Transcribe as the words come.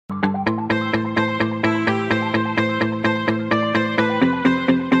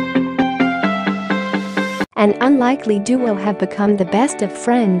An unlikely duo have become the best of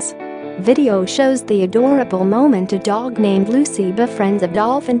friends. Video shows the adorable moment a dog named Lucy befriends a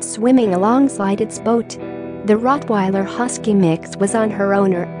dolphin swimming alongside its boat. The Rottweiler Husky mix was on her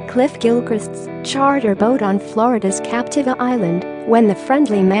owner, Cliff Gilchrist's, charter boat on Florida's Captiva Island when the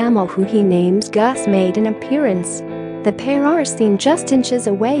friendly mammal, who he names Gus, made an appearance. The pair are seen just inches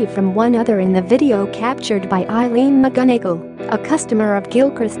away from one another in the video captured by Eileen McGonigal, a customer of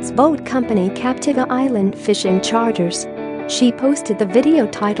Gilchrist's boat company Captiva Island Fishing Charters. She posted the video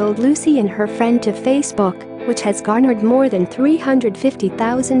titled "Lucy and Her Friend" to Facebook, which has garnered more than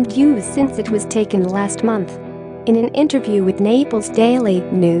 350,000 views since it was taken last month. In an interview with Naples Daily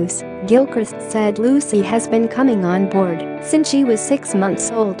News, Gilchrist said Lucy has been coming on board since she was 6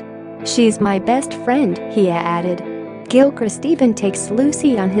 months old. "She's my best friend," he added. Gilchrist even takes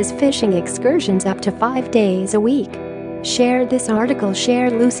Lucy on his fishing excursions up to 5 days a week. Share this article. Share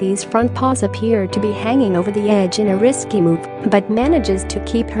Lucy's front paws appear to be hanging over the edge in a risky move, but manages to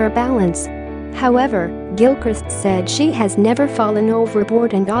keep her balance. However, Gilchrist said she has never fallen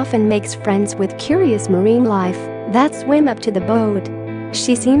overboard and often makes friends with curious marine life that swim up to the boat.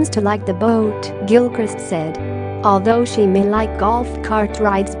 "She seems to like the boat," Gilchrist said. "Although she may like golf cart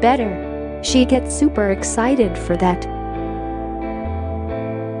rides better. She gets super excited for that."